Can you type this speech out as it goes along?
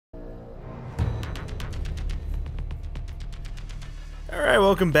Alright,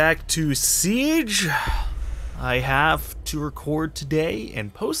 welcome back to Siege. I have to record today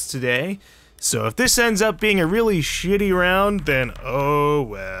and post today, so if this ends up being a really shitty round, then oh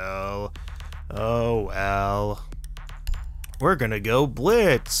well. Oh well. We're gonna go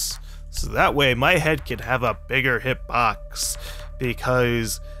Blitz, so that way my head can have a bigger hitbox,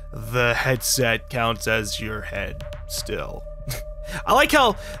 because the headset counts as your head still. I like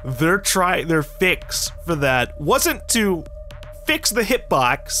how their fix for that wasn't to fix the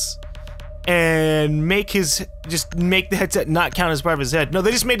hitbox and just make the headset not count as part of his head. No,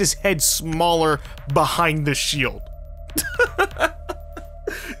 they just made his head smaller behind the shield.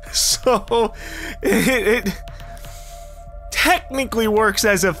 So it technically works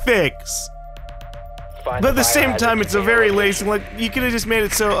as a fix, but at the same time it's a very lazy, like, you could have just made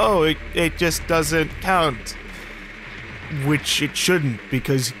it so, oh, it just doesn't count, which it shouldn't,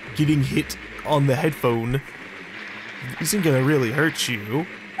 because getting hit on the headphone isn't gonna really hurt you.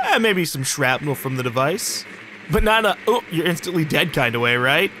 Maybe some shrapnel from the device, but not a oh, you're instantly dead kind of way,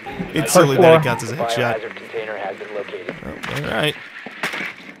 right? It's silly that it counts as a headshot. Oh, all right.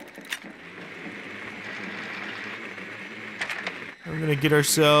 We're gonna get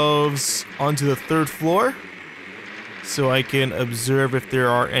ourselves onto the 3rd floor, so I can observe if there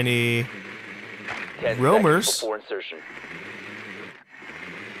are any roamers.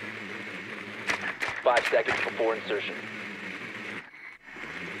 5 seconds before insertion.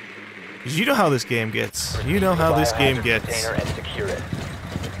 You know how this game gets. You know how this game gets.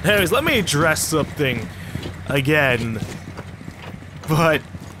 Anyways, let me address something again. But,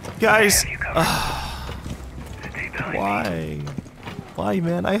 guys, why? Why,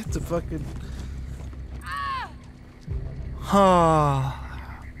 man? I have to fucking...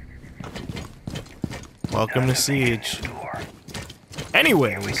 Welcome to Siege.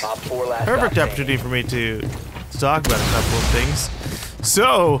 Anyways, perfect opportunity for me to talk about a couple of things.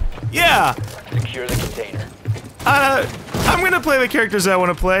 So, yeah. Secure the container. I'm gonna play the characters I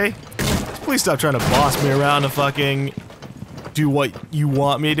want to play. Please stop trying to boss me around and fucking do what you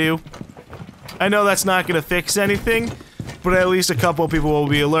want me to. I know that's not gonna fix anything, but at least a couple of people will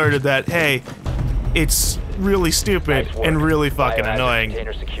be alerted that, hey, it's really stupid and really fucking annoying.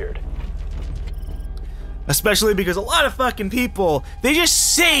 Container secured. Especially because a lot of fucking people, they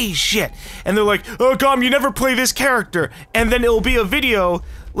just say shit, and they're like, oh, GaLm, you never play this character, and then it'll be a video,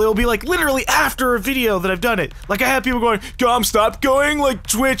 it'll be like literally after a video that I've done it. Like, I have people going, GaLm, stop going like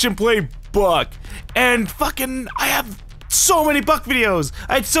Twitch and play Buck, and fucking, I have so many Buck videos.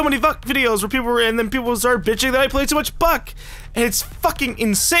 I had so many Buck videos where people were, and then people started bitching that I played too much Buck, and it's fucking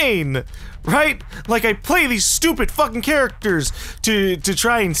insane. Right? Like, I play these stupid fucking characters to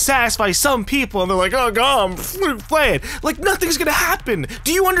try and satisfy some people, and they're like, oh, GaLm, play it. Like, nothing's gonna happen.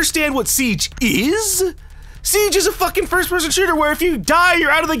 Do you understand what Siege is? Siege is a fucking first-person shooter where if you die,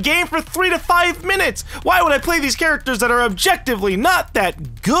 you're out of the game for 3 to 5 minutes. Why would I play these characters that are objectively not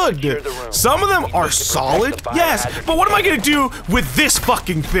that good? Some of them are solid, yes, but what am I gonna do with this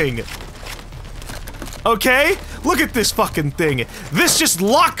fucking thing? Okay? Look at this fucking thing. This just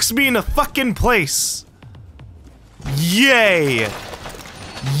locks me in a fucking place. Yay.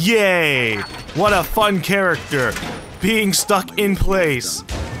 Yay. What a fun character. Being stuck in place.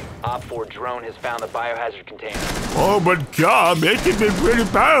 Op 4 drone has found the biohazard container. Oh, but GaLm, it can be pretty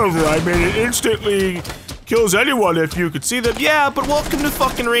powerful. I mean, it instantly kills anyone if you could see them. Yeah, but welcome to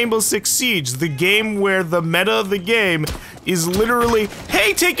fucking Rainbow Six Siege, the game where the meta of the game is literally,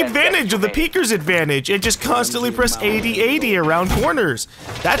 hey, take advantage of the peeker's advantage and just constantly press 80-80 around corners.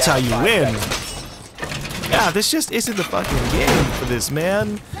 That's how you win. Yeah, this just isn't the fucking game for this,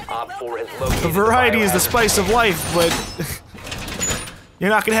 man. The variety is the spice of life, but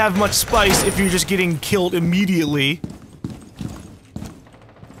you're not gonna have much spice if you're just getting killed immediately.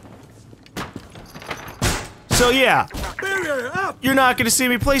 So yeah, you're not gonna see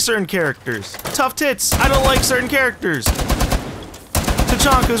me play certain characters. Tough tits, I don't like certain characters.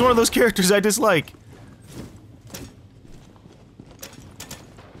 Tachanka is one of those characters I dislike.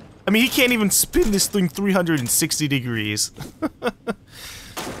 I mean, he can't even spin this thing 360 degrees.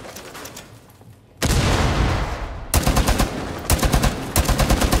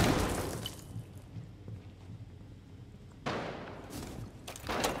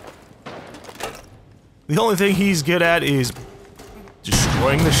 The only thing he's good at is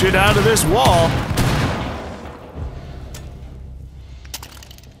destroying the shit out of this wall.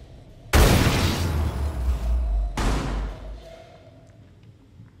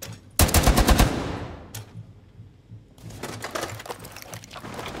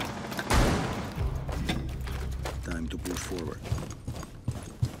 Time to push forward.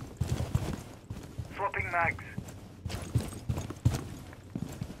 Swapping mags.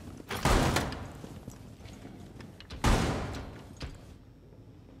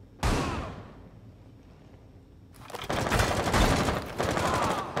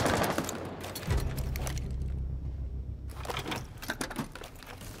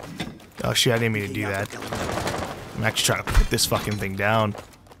 Oh shit, I didn't mean to do that. I'm actually trying to put this fucking thing down.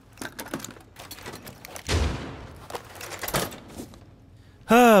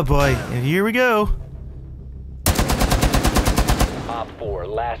 Oh boy, and here we go. Op 4,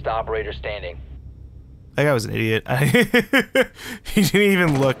 last operator standing. That guy was an idiot. He didn't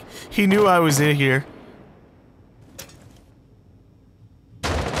even look. He knew I was in here.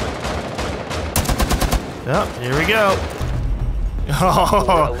 Oh, here we go.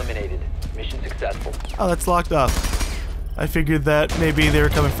 Four eliminated. Mission successful. Oh, that's locked up. I figured that maybe they were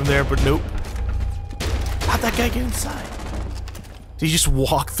coming from there, but nope. How'd that guy get inside? Did he just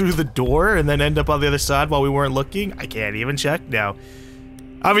walk through the door and then end up on the other side while we weren't looking? I can't even check now.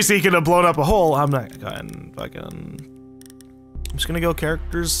 Obviously, he could have blown up a hole. I'm not going fucking... I'm just gonna go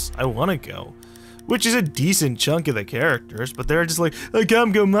characters I want to go. Which is a decent chunk of the characters, but they're just like,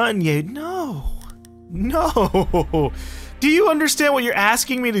 come go mutton, yeah. No. No. Do you understand what you're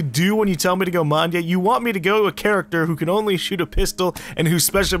asking me to do when you tell me to go Manja? You want me to go to a character who can only shoot a pistol and whose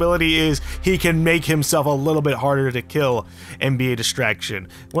special ability is he can make himself a little bit harder to kill and be a distraction.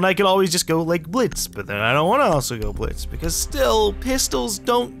 When I could always just go like Blitz, but then I don't want to also go Blitz because still, pistols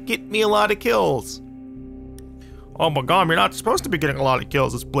don't get me a lot of kills. Oh my god, you're not supposed to be getting a lot of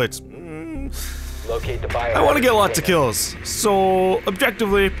kills, it's Blitz. Locate the biohazard I want to get lots of container. kills, so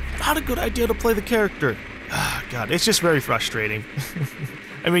objectively, not a good idea to play the character. Ah, God, it's just very frustrating.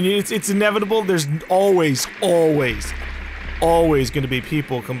 I mean, it's inevitable. There's always going to be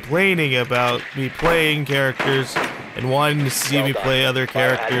people complaining about me playing characters and wanting to see Well me done. play other Biohazard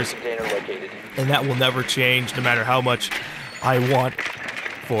characters, container located. and that will never change no matter how much I want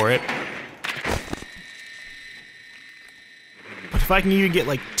for it. But if I can even get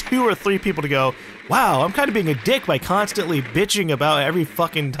like 2 or 3 people to go, wow, I'm kind of being a dick by constantly bitching about every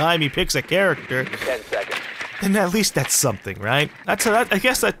fucking time he picks a character, 10 seconds. then at least that's something, right? I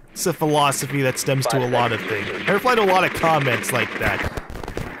guess that's a philosophy that stems to a lot of things. I reply to a lot of comments like that.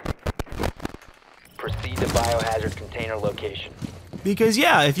 Proceed to biohazard container location. Because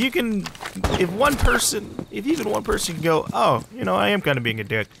yeah, if even one person can go, oh, you know, I am kind of being a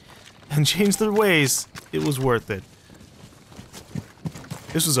dick, and change their ways, it was worth it.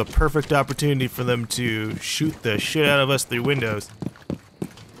 This was a perfect opportunity for them to shoot the shit out of us through windows.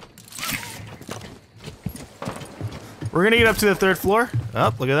 We're gonna get up to the 3rd floor.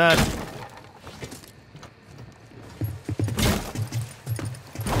 Oh, look at that.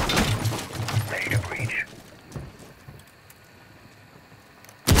 Ready to breach.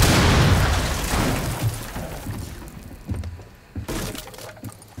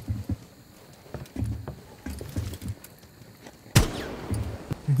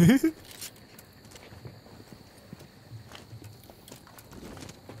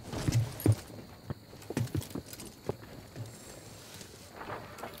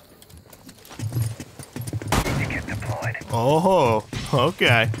 Ticket deployed. Oh,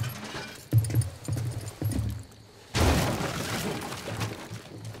 okay.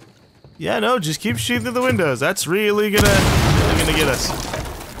 Yeah, no, just keep shooting through the windows. That's really gonna get us.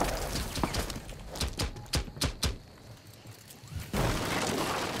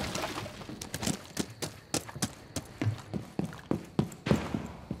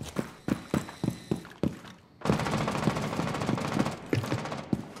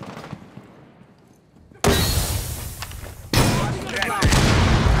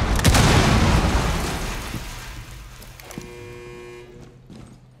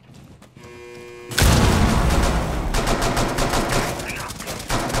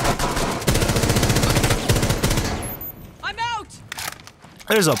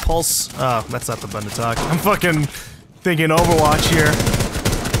 There's a pulse. Oh, that's not the button to talk. I'm fucking thinking Overwatch here.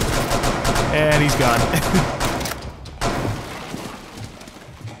 And he's gone.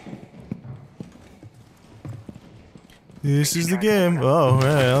 This is the game. Oh,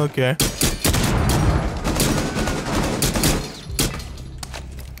 yeah, okay.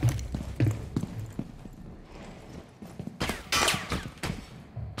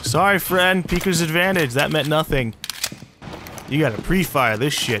 Sorry, friend. Peeker's advantage. That meant nothing. You gotta pre-fire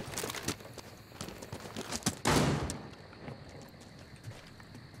this shit.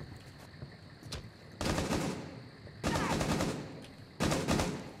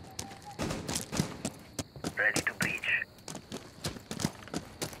 Ready to breach.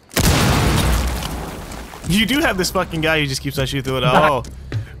 You do have this fucking guy who just keeps on shooting through it. Oh.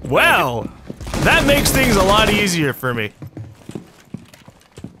 Well, that makes things a lot easier for me.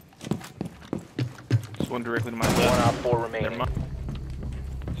 Just one directly to my One left. op 4 remaining. Never mind.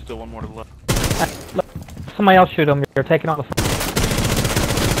 Still one more to the left. Somebody else shoot him. You're taking out the.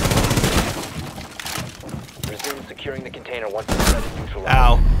 Resume securing the container once the threat is neutralized.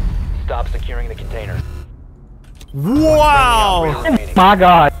 Ow. Stop securing the container. Wow! Remaining. My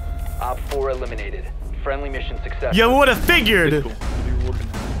God. Op 4 eliminated. Friendly mission successful. You would have figured. Cool. You'll be rewarded.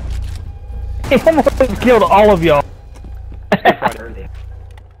 He almost killed all of y'all.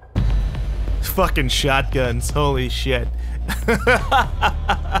 Fucking shotguns. Holy shit.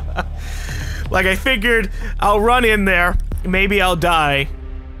 Like, I figured I'll run in there. Maybe I'll die.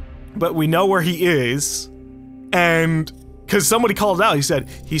 But we know where he is. And because somebody called out, he said,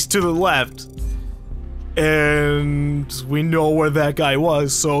 he's to the left. And we know where that guy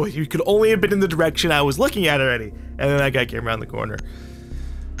was. So he could only have been in the direction I was looking at already. And then that guy came around the corner.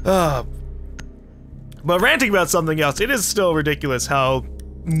 But ranting about something else, it is still ridiculous how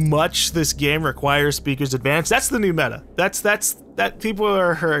much this game requires speakers advanced. That's the new meta. That people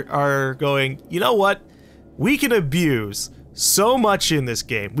are going, you know what? We can abuse so much in this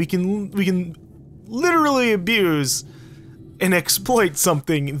game. We can literally abuse and exploit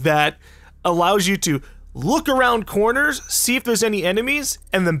something that allows you to look around corners, see if there's any enemies,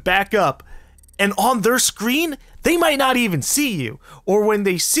 and then back up. And on their screen, they might not even see you. Or when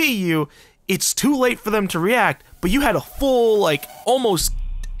they see you, it's too late for them to react, but you had a full, like, almost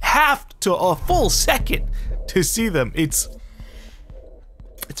half to a full second to see them. It's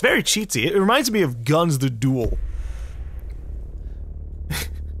very cheatsy. It reminds me of Guns the Duel.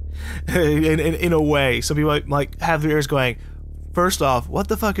 in a way. Some people might have their ears going, first off, what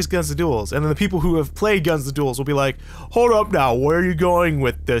the fuck is Guns the Duels? And then the people who have played Guns the Duels will be like, hold up now, where are you going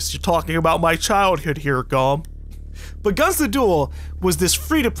with this? You're talking about my childhood here, GaLm. But Guns the Duel was this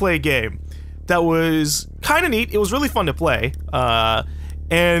free-to-play game that was kind of neat. It was really fun to play.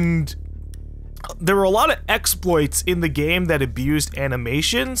 And there were a lot of exploits in the game that abused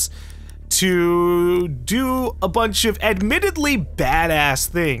animations to do a bunch of admittedly badass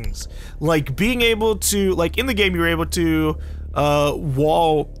things. Like being able to, like in the game you were able to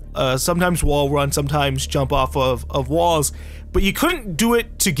sometimes wall run, sometimes jump off of walls, but you couldn't do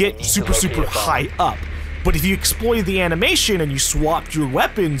it to get super high up. But if you exploited the animation and you swapped your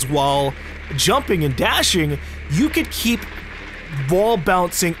weapons while jumping and dashing, you could keep wall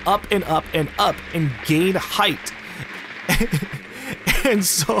bouncing up and up and up and gain height. And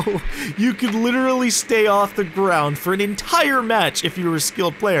so you could literally stay off the ground for an entire match if you were a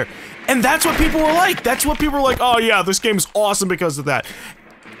skilled player. And that's what people were like. That's what people were like, oh yeah, this game's awesome because of that.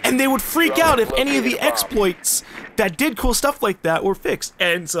 And they would freak out if any of the exploits that did cool stuff like that were fixed.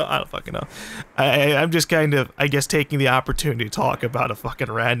 And so, I don't fucking know. I'm just kind of, I guess, taking the opportunity to talk about a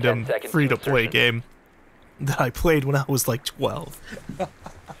fucking random free-to-play game that I played when I was like 12.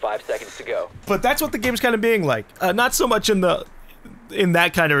 5 seconds to go. But that's what the game's kind of being like. Not so much in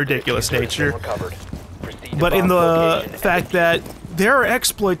that kind of ridiculous nature, but in the fact that there are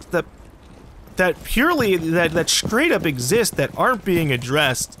exploits that purely that straight up exist that aren't being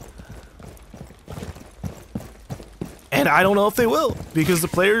addressed. And I don't know if they will, because the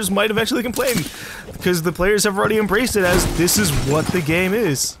players might eventually complain, because the players have already embraced it as this is what the game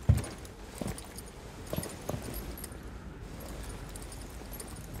is.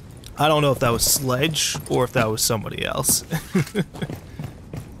 I don't know if that was Sledge or if that was somebody else.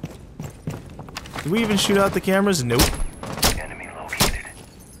 Did we even shoot out the cameras? Nope. Enemy located.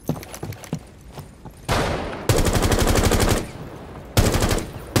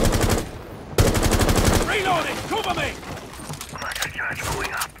 Reloading! Cover me! Cluster charge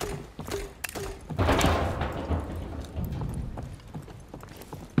going up.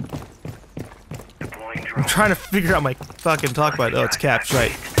 Deploying drone. I'm trying to figure out my fucking talk about. Oh, it's caps,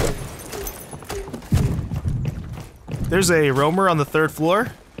 right. There's a roamer on the 3rd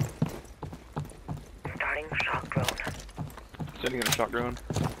floor. Starting shock drone. Sending in a shock drone.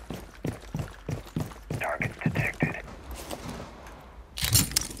 Targets detected.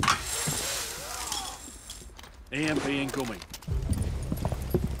 EMP incoming.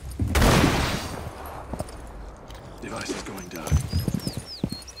 Device is going down.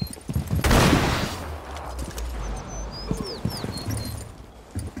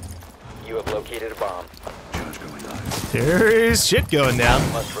 You have located a bomb. Charge going live. There is shit going down.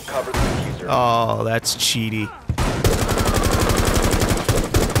 You must recover the diffuser. Oh, that's cheaty.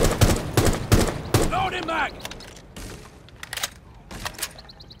 Load him back!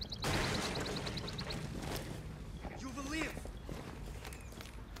 You believe?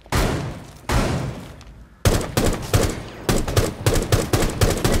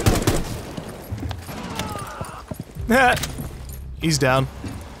 He's down.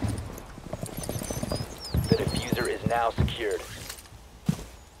 The diffuser is now secured.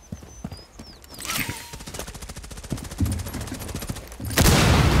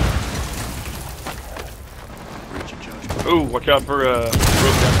 Breach and charge. Ooh, watch out for rope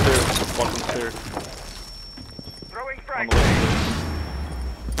downstairs. Watch the stairs. Throwing On frag. the left.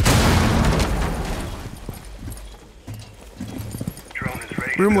 Drone is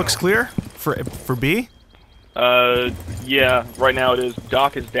ready. Room to looks go. clear for B. Yeah, right now it is.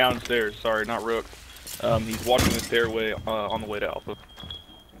 Doc is downstairs. Sorry, not Rook. He's watching the stairway on the way to Alpha.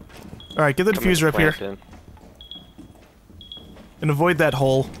 All right, get the diffuser up here Planted. and avoid that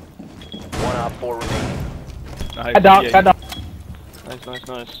hole. One op 4 remaining. Nice. Hi, Doc. Yeah, Hi, Doc.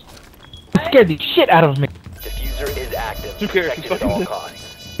 Nice. That scared the shit out of me. Diffuser is active. Who cares? Protected at all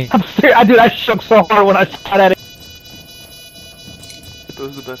costs. I'm serious. Dude, I shook so hard when I shot at it.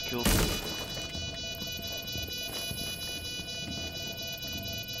 Those are the best kills.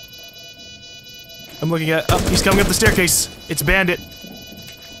 I'm looking at. Oh, he's coming up the staircase. It's Bandit.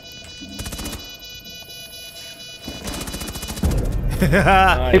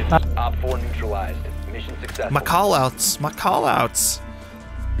 Nice. Op 4 neutralized. Mission successful. My callouts. My callouts.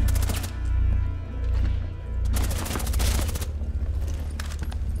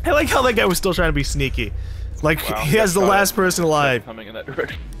 I like how that guy was still trying to be sneaky. Like, Wow, he has the got last it. person alive. Coming in that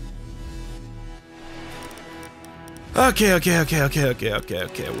direction. Okay.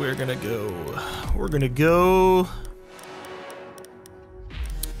 We're gonna go. We're gonna go.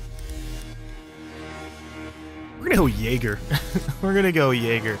 We're gonna go Jaeger. We're gonna go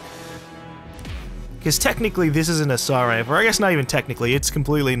Jaeger. Because technically this is an assault rifle. Or I guess not even technically, it's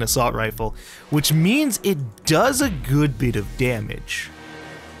completely an assault rifle. Which means it does a good bit of damage.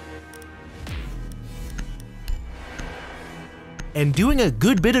 And doing a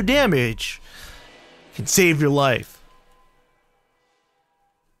good bit of damage can save your life.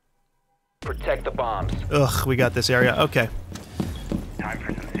 Protect the bombs. Ugh, we got this area. Okay. Time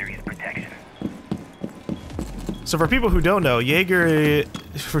for some serious protection. So for people who don't know, Jaeger,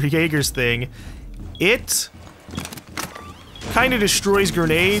 for Jaeger's thing, it kind of destroys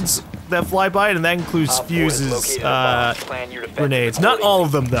grenades that fly by it, and that includes Op 4 has fuses, located a bomb. Plan your defense grenades. Not accordingly. all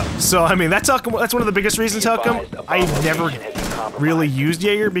of them though. So I mean, that's how come, that's one of the biggest reasons how come I've never really used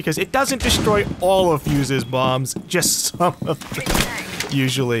Jaeger, because it doesn't destroy all of fuses bombs, just some of them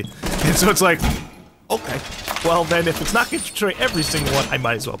usually. And so it's like, okay, well then if it's not going to destroy every single one, I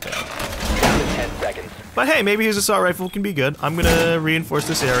might as well pay. Down to 10 seconds. But hey, maybe his assault rifle can be good. I'm gonna reinforce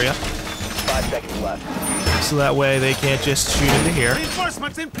this area 5 seconds left. so that way they can't just shoot into here.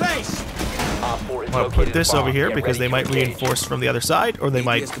 Reinforcements in place. Op 4 is I'll located put this a bomb. over here Get because ready they to might engage. reinforce from the other side, or they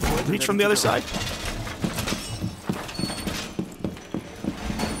might reach from the other side.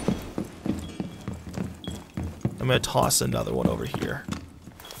 I'm gonna toss another one over here.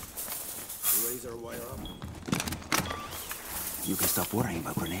 You can stop worrying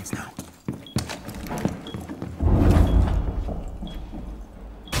about grenades now.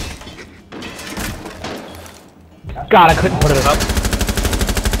 God, I couldn't put it up.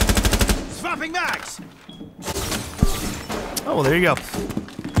 Swapping mags. Oh, well, there you go.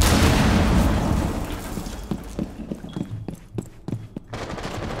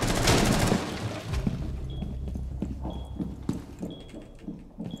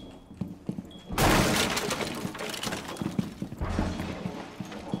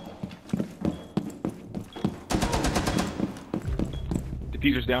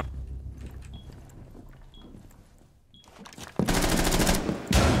 Diffuser's down.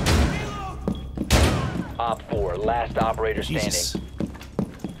 Op 4, last operator Jesus. standing.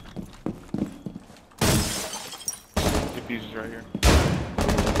 Diffuser's right here.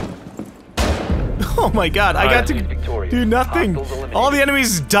 Oh my god, I got to Victorious. do nothing. Hostiles eliminated. All the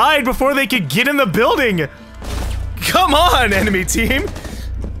enemies died before they could get in the building. Come on, enemy team.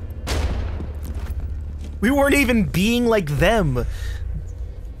 We weren't even being like them.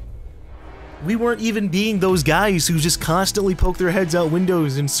 We weren't even being those guys who just constantly poke their heads out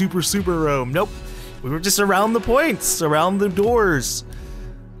windows in super roam. Nope. We were just around the points, around the doors.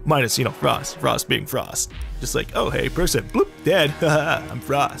 Minus, you know, Frost. Frost being Frost. Just like, oh, hey, person. Bloop, dead. I'm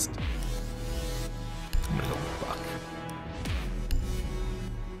Frost. I'm gonna go fuck.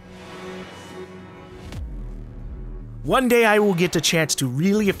 One day I will get a chance to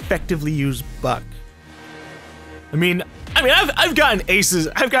really effectively use Buck. I mean, I've gotten aces.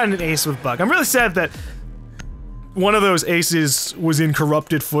 I've gotten an ace with Buck. I'm really sad that one of those aces was in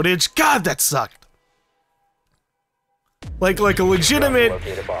corrupted footage. God, that sucked. Like a legitimate,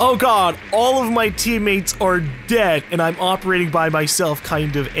 oh god, all of my teammates are dead and I'm operating by myself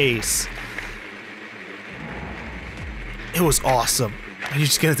kind of ace. It was awesome. You're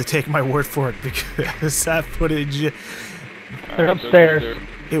just gonna have to take my word for it because that footage, They're upstairs.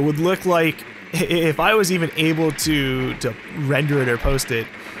 it would look like, if I was even able to render it or post it,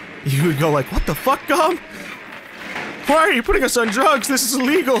 you would go like, what the fuck, GaLm? Why are you putting us on drugs? This is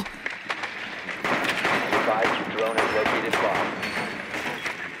illegal.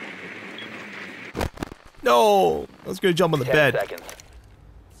 No! I was gonna jump on the 10 bed. seconds.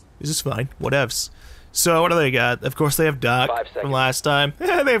 This is fine. Whatevs. So, what do they got? Of course, they have Doc 5 from seconds. last time. They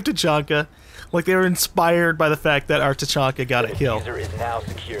have Tachanka. Like, they were inspired by the fact that our Tachanka got The a kill. diffuser is now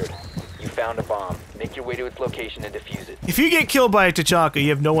secured. You found a bomb. Make your way to its location and defuse it. If you get killed by a Tachanka, you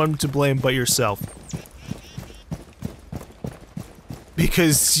have no one to blame but yourself.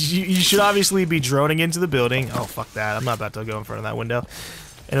 Because you should obviously be droning into the building. Oh, fuck that. I'm not about to go in front of that window.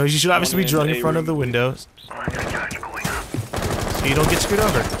 Anyways, you should obviously be droning in front of the windows. So you don't get screwed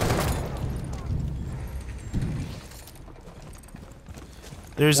over.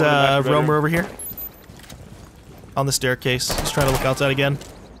 There's a roamer over here. On the staircase. He's trying to look outside again.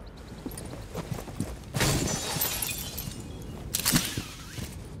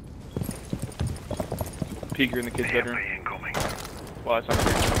 Peeker in the kid's bedroom. Well, that's not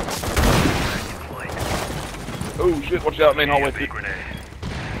great. Oh shit, watch out, main hallway.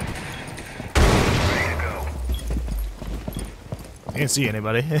 I can't see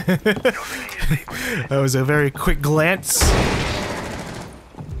anybody. That was a very quick glance.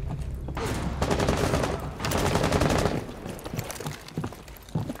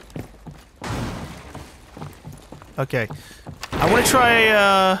 Okay. I want to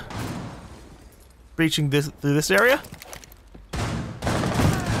try, breaching this through this area.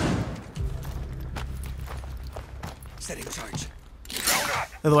 Setting charge.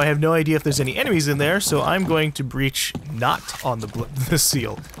 Although I have no idea if there's any enemies in there, so I'm going to breach not on the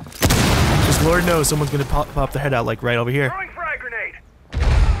seal. Because Lord knows someone's going to pop their head out, like, right over here. Throwing frag grenade.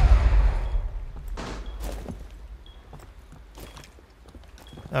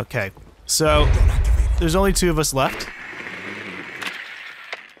 Okay, so there's only 2 of us left.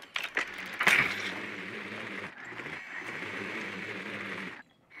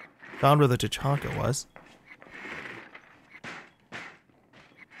 Found where the Tachanka was.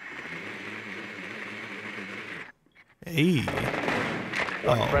 Hey.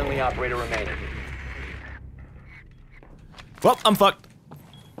 One friendly operator remaining. Well, I'm fucked.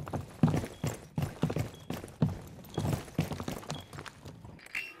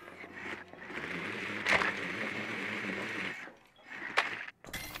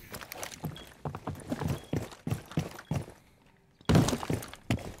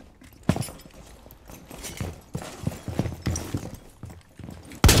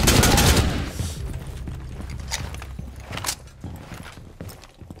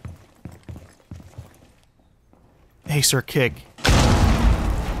 Hey, Sir Kick.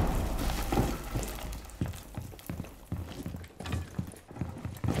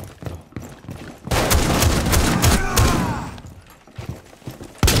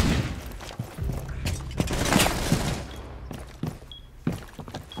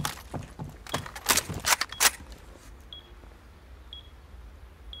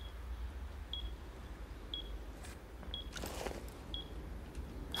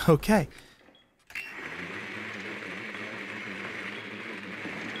 Okay.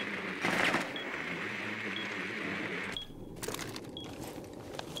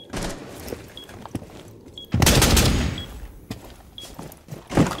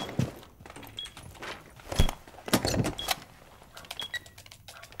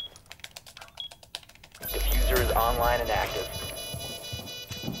 Diffuser is online and active.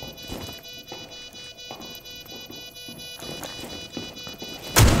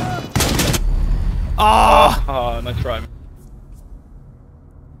 Ah! Ah, nice try.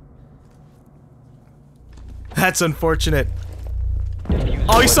 That's unfortunate. Diffuser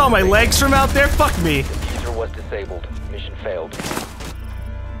Oh, you was saw my disabled. legs from out there? Fuck me. Diffuser was disabled. Mission failed.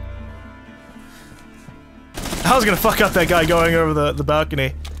 I was gonna fuck up that guy going over the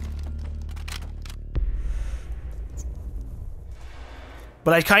balcony.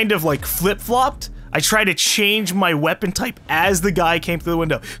 But I kind of like flip-flopped. I tried to change my weapon type as the guy came through the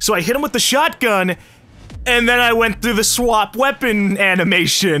window. So I hit him with the shotgun, and then I went through the swap weapon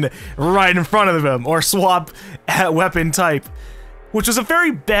animation right in front of him, or swap weapon type, which was a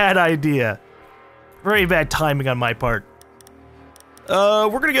very bad idea. Very bad timing on my part. We're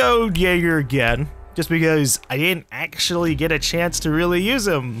gonna go Jaeger again, just because I didn't actually get a chance to really use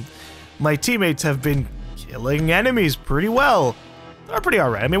him. My teammates have been killing enemies pretty well. They're pretty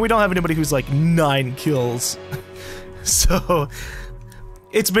alright. I mean, we don't have anybody who's like 9 kills. So,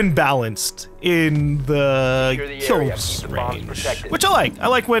 it's been balanced in the Secure the area. kills Keep the bombs range. protected. Which I like. I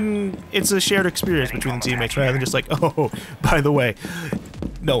like when it's a shared experience between the teammates rather than just like, oh, by the way,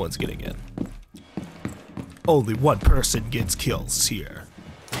 no one's getting in. Only one person gets kills here.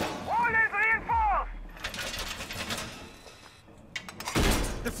 Orders reinforced.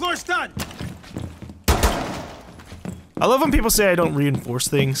 The floor's done. I love when people say I don't reinforce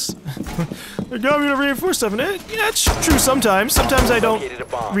things. Like, I'm gonna reinforce stuff, and yeah, it's true sometimes. Sometimes I don't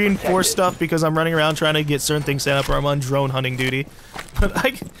reinforce stuff because I'm running around trying to get certain things set up or I'm on drone hunting duty. But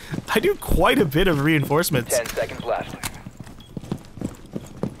I do quite a bit of reinforcements. 10 seconds left.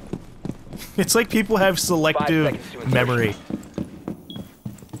 It's like people have 5 selective seconds to insertion. memory.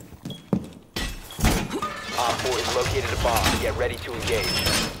 Op 4 has located a bomb. Get ready to engage.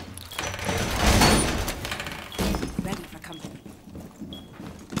 Ready for company.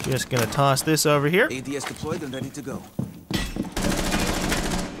 Just gonna toss this over here. ADS deployed and ready to go.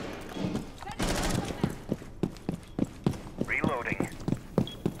 Reloading.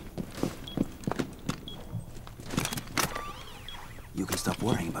 You can stop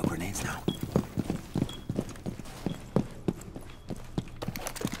worrying about grenades now.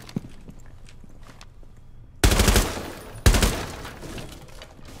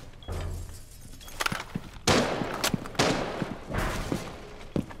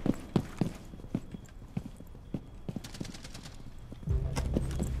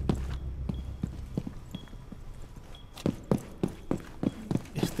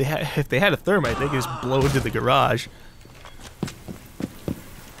 If they had a thermite, they could just blow into the garage.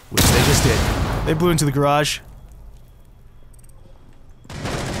 Which they just did. They blew into the garage.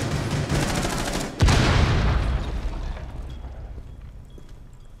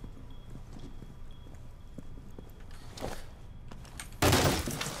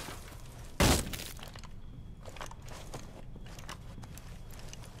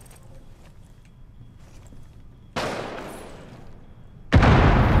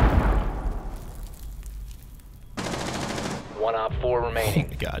 One Op 4 Oh remaining.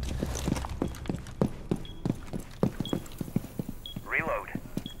 my god. Reload.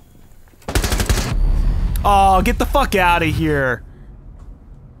 Oh, get the fuck out of here.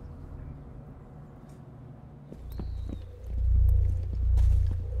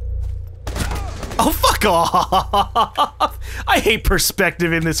 Oh, fuck off! I hate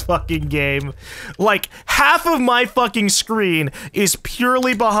perspective in this fucking game. Like, half of my fucking screen is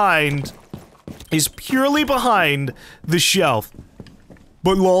purely behind the shelf.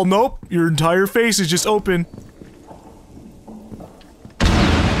 But lol, nope, your entire face is just open.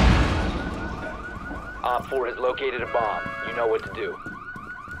 Op 4 has located a bomb. You know what to do.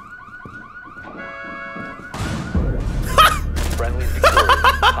 Friendly victorious.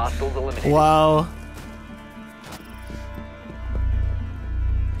 Hostiles eliminated. Wow.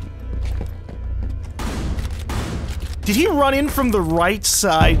 Did he run in from the right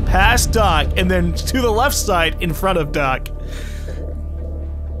side, past Doc, and then to the left side in front of Doc?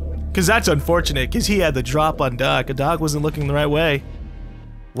 Because that's unfortunate, because he had the drop on Doc. Doc wasn't looking the right way.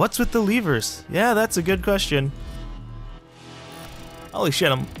 What's with the levers? Yeah, that's a good question. Holy shit,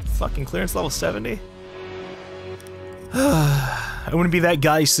 I'm fucking clearance level 70? I'm gonna be that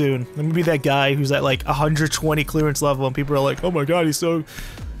guy soon. I'm gonna be that guy who's at like 120 clearance level and people are like, oh my god, he's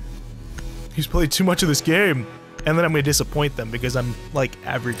played too much of this game. And then I'm gonna disappoint them because I'm like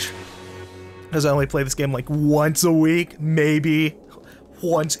average. Because I only play this game like once a week, maybe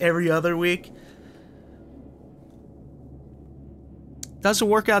once every other week. Doesn't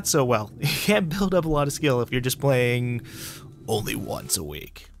work out so well. You can't build up a lot of skill if you're just playing only once a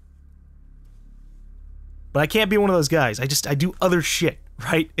week. But I can't be one of those guys. I do other shit,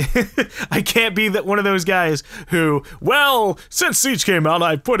 right? I can't be one of those guys who, well, since Siege came out,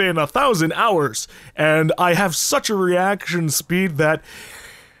 I've put in 1,000 hours, and I have such a reaction speed that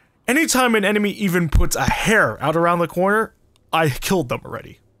anytime an enemy even puts a hair out around the corner, I killed them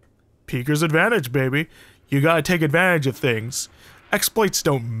already. Peeker's advantage, baby. You gotta take advantage of things. Exploits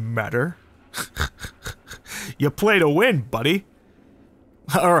don't matter. You play to win, buddy.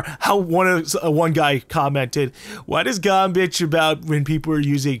 Or how one guy commented, why does GaLm bitch about when people are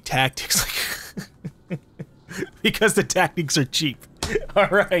using tactics? Because the tactics are cheap.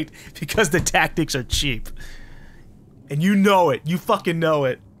 Alright, because the tactics are cheap. And you know it. You fucking know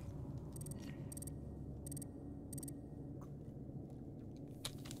it.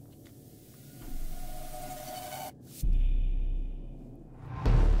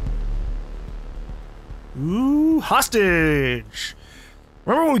 Ooh, hostage!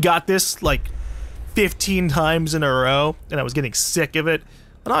 Remember when we got this, like, 15 times in a row, and I was getting sick of it?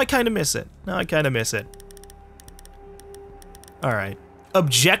 Now I kinda miss it. Alright.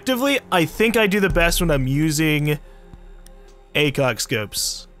 Objectively, I think I do the best when I'm using ACOG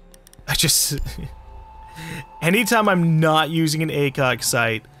scopes. I just... anytime I'm not using an ACOG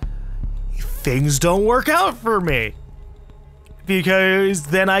sight, things don't work out for me. Because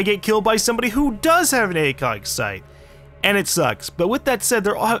then I get killed by somebody who does have an ACOG sight. And it sucks. But with that said,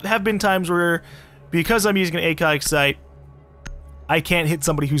 there have been times where, because I'm using an ACOG sight, I can't hit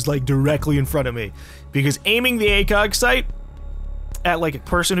somebody who's like directly in front of me. Because aiming the ACOG sight at like a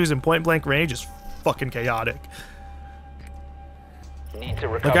person who's in point blank range is fucking chaotic. Need to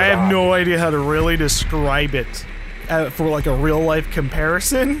recover Like I have the no idea how to really describe it for like a real life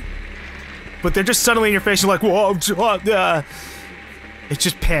comparison. But they're just suddenly in your face, you're like, whoa, it's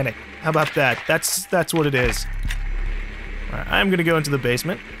just panic. How about that? That's what it is. Alright, I'm gonna go into the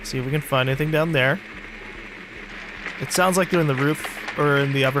basement, see if we can find anything down there. It sounds like they're in the roof, or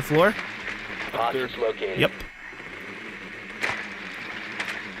in the upper floor. hostage located. Yep.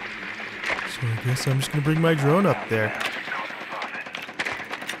 So I guess I'm just gonna bring my drone up there.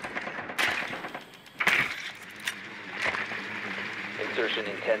 Insertion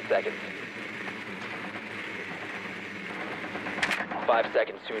in 10 seconds. 5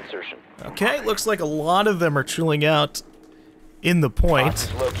 seconds to insertion. Okay, looks like a lot of them are chilling out in the point.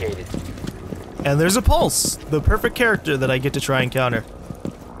 Hostage located. And there's a pulse, the perfect character that I get to try and counter.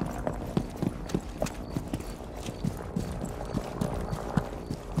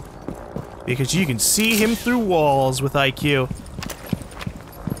 Because you can see him through walls with IQ.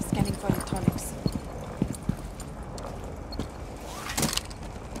 Scanning for electronics.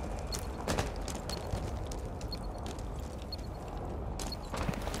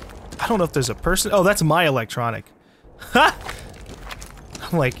 I don't know if there's a person. Oh, that's my electronic. Ha!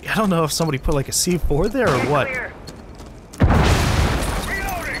 I'm like, I don't know if somebody put like a C4 there or what. Clear.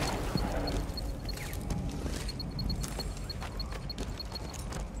 Reloading.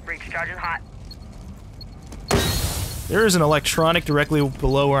 Breach charging hot. There is an electronic directly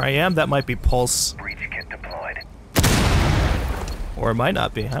below where I am. That might be Pulse. Breach kit deployed. Or it might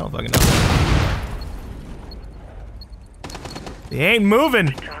not be. I don't fucking know. He ain't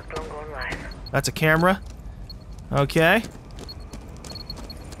moving. Talk drone going live. That's a camera. Okay.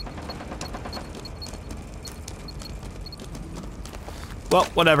 Well,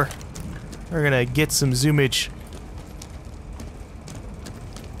 whatever. We're gonna get some zoomage.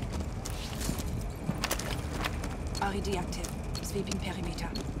 RED active. Sweeping perimeter.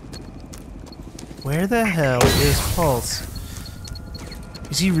 Where the hell is Pulse?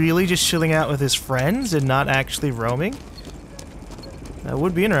 Is he really just chilling out with his friends and not actually roaming? That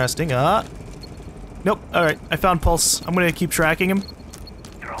would be interesting. Nope. Alright, I found Pulse. I'm gonna keep tracking him.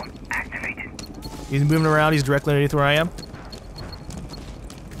 Drone activated. He's moving around. He's directly underneath where I am.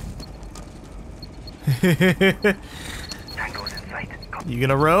 Tango's in sight. You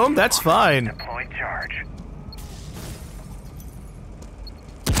gonna roam? That's fine. Deployed charge.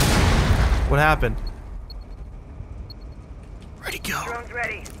 What happened? Where'd he go? Drone's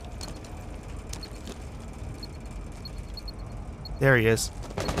ready. There he is.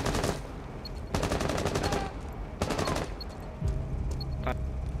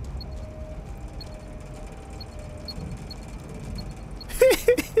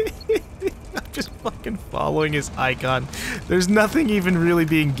 I'm just fucking following his icon. There's nothing even really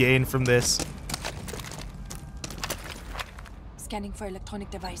being gained from this. Scanning for electronic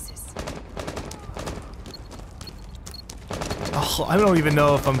devices. Oh, I don't even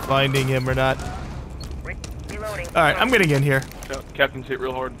know if I'm finding him or not. Reloading. Alright, I'm getting in here. Captain's hit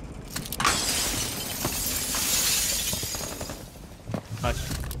real hard. Nice.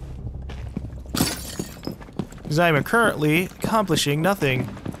 Because I am currently accomplishing nothing.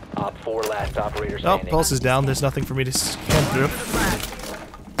 Op 4 last operator Oh, standing. Pulse is down. There's nothing for me to scan through.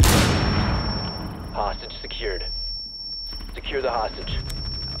 Hostage secured. Secure the hostage.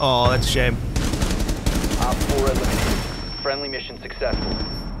 Oh, that's a shame. Op 4 eliminated. Friendly mission successful.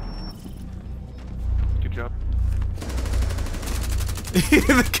 Good job.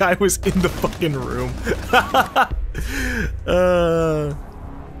 The guy was in the fucking room.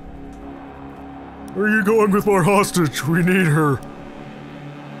 Where are you going with our hostage? We need her.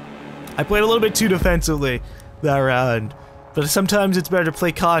 I played a little bit too defensively that round, but sometimes it's better to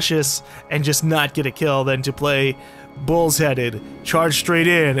play cautious and just not get a kill than to play bull's-headed, charge straight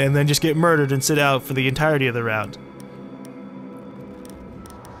in, and then just get murdered and sit out for the entirety of the round.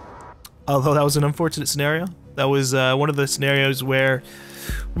 Although that was an unfortunate scenario. That was one of the scenarios where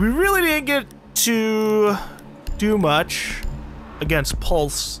we really didn't get to do much against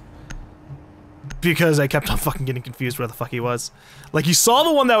Pulse because I kept on fucking getting confused where the fuck he was. Like, you saw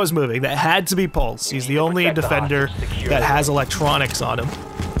the one that was moving. That had to be Pulse. He's the only defender that has electronics on him.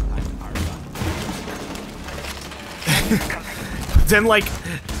 Then, like,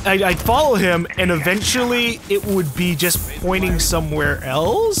 I'd follow him, and eventually it would be just pointing somewhere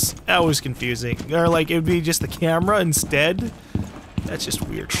else. That was confusing. Or, like, it would be just the camera instead. That's just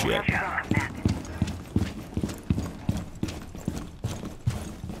weird shit.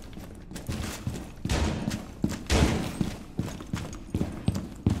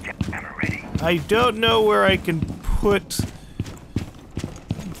 I don't know where I can put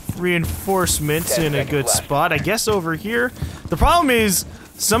reinforcements 10 in a seconds good left. spot. I guess over here. The problem is,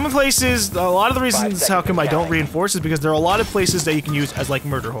 some places, a lot of the reasons how come I don't reinforce is because there are a lot of places that you can use as like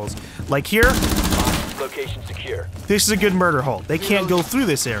murder holes. Like here, Location secure. this is a good murder hole. They can't go through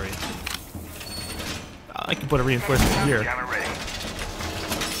this area. I can put a reinforcement here. Camera ready.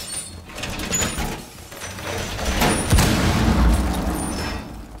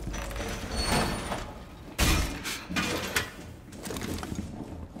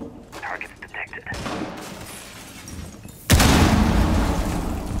 Targets detected.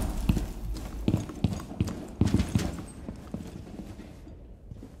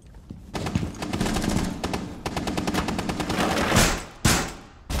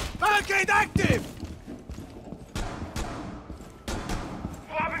 Barricade active!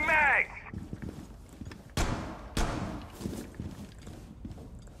 Swapping mags!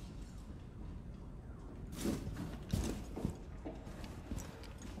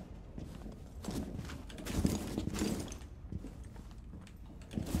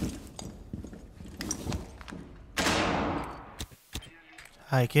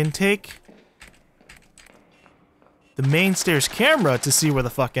 I can take the main stairs camera to see where the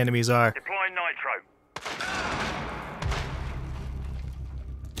fuck enemies are. Deploying nitro.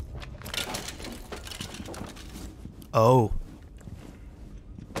 Oh.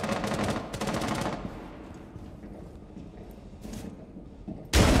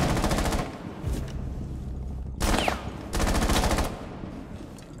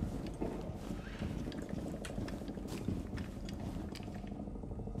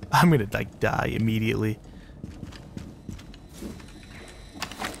 I'm gonna like die immediately.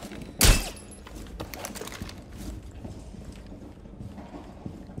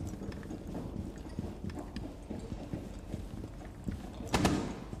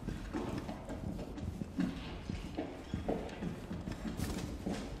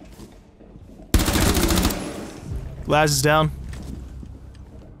 Glass is down.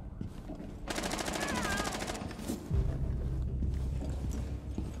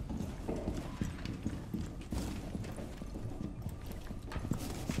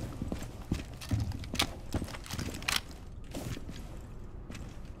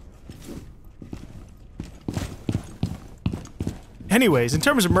 Anyways, in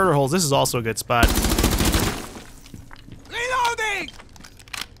terms of murder holes, this is also a good spot. Reloading!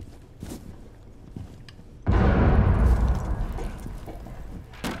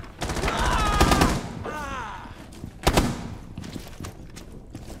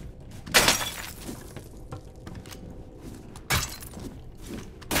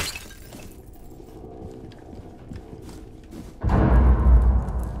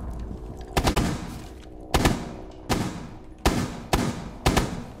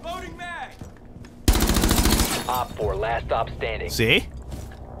 Loading mag! Op 4, last stop standing. See?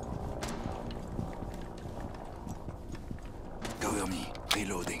 GaLm,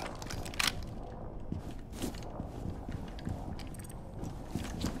 reloading.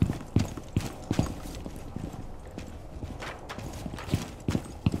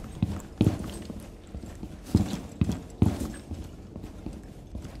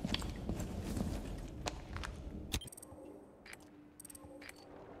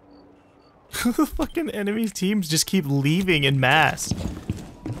 The fucking enemy teams just keep leaving en masse.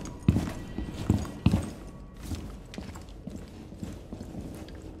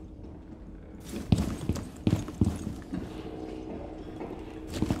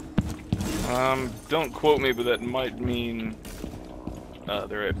 Don't quote me, but that might mean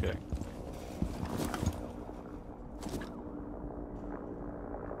they're AFK.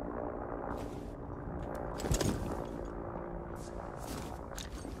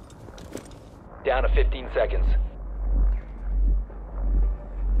 Down to 15 seconds.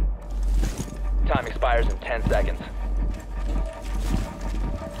 Time expires in 10 seconds.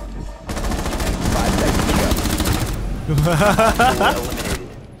 5 seconds to go. Four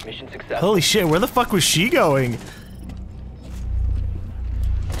eliminated. Mission successful. Holy shit, where the fuck was she going?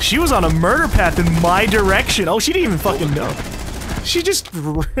 She was on a murder path in my direction. Oh, she didn't even fucking know. She just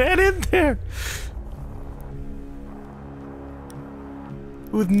ran in there.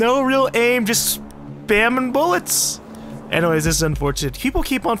 With no real aim, just spamming bullets. Anyways, this is unfortunate. People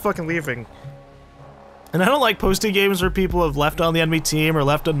keep on fucking leaving. And I don't like posting games where people have left on the enemy team or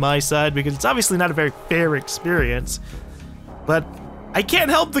left on my side because it's obviously not a very fair experience. But I can't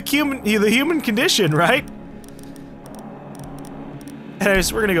help the human condition, right?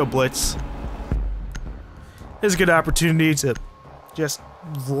 Anyways, we're gonna go blitz. This is a good opportunity to just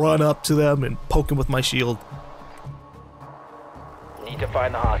run up to them and poke them with my shield. Need to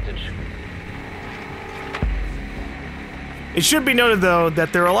find the hostage. It should be noted, though,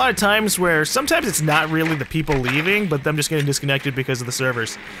 that there are a lot of times where sometimes it's not really the people leaving, but them just getting disconnected because of the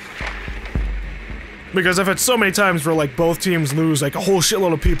servers. Because I've had so many times where, like, both teams lose, like, a whole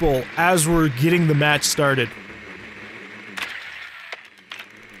shitload of people as we're getting the match started.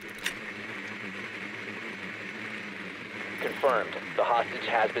 Confirmed. The hostage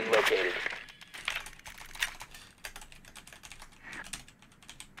has been located.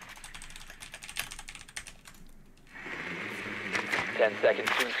 Ten seconds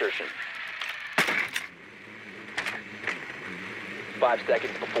to insertion. 5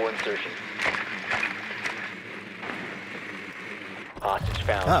 seconds before insertion. Hostage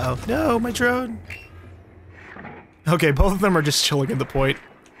found. Uh-oh. No, my drone. Okay, both of them are just chilling at the point.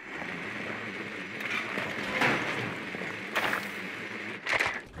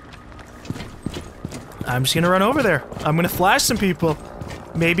 I'm just gonna run over there. I'm gonna flash some people.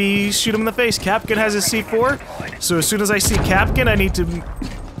 Maybe shoot him in the face. Capkin has his C4, so as soon as I see Capkin, I need to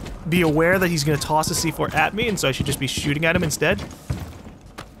be aware that he's gonna toss a C4 at me, and so I should just be shooting at him instead.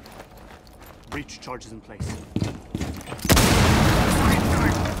 Breach charges in place.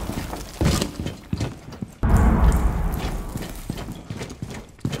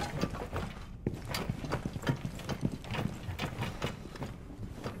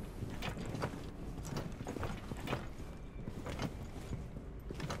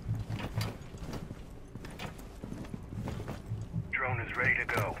 Drone is ready to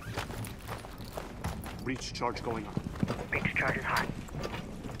go. Breach charge going on. Breach charge is hot.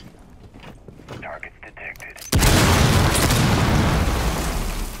 Targets detected.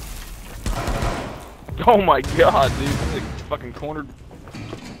 Oh my god, dude. He's like fucking cornered. 1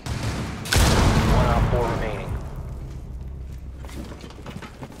 out 4 remaining.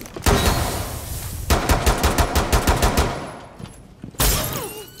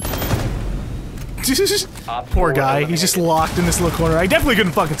 Poor guy, he's just locked in this little corner. I definitely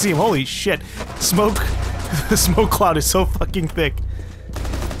couldn't fucking see him. Holy shit. Smoke. The smoke cloud is so fucking thick.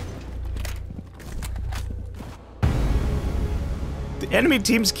 The enemy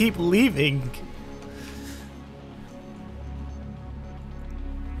teams keep leaving.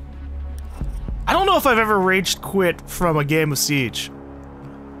 I don't know if I've ever rage quit from a game of Siege.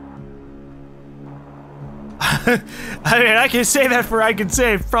 I mean, I can say that for I can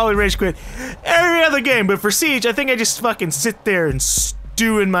say I've probably rage quit every other game, but for Siege, I think I just fucking sit there and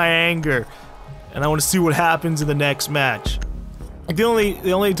stew in my anger, and I want to see what happens in the next match. Like, the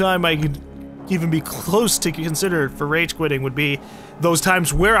only time I could even be close to consider for rage quitting would be those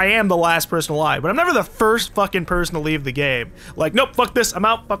times where I am the last person alive, but I'm never the first fucking person to leave the game. Like, nope, fuck this, I'm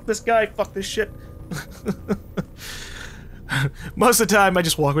out, fuck this guy, fuck this shit. Most of the time, I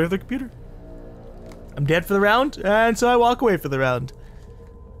just walk away with the computer. I'm dead for the round, and so I walk away for the round.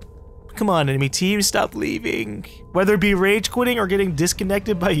 Come on, enemy team, stop leaving. Whether it be rage quitting or getting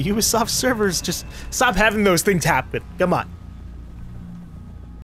disconnected by Ubisoft servers, just stop having those things happen. Come on.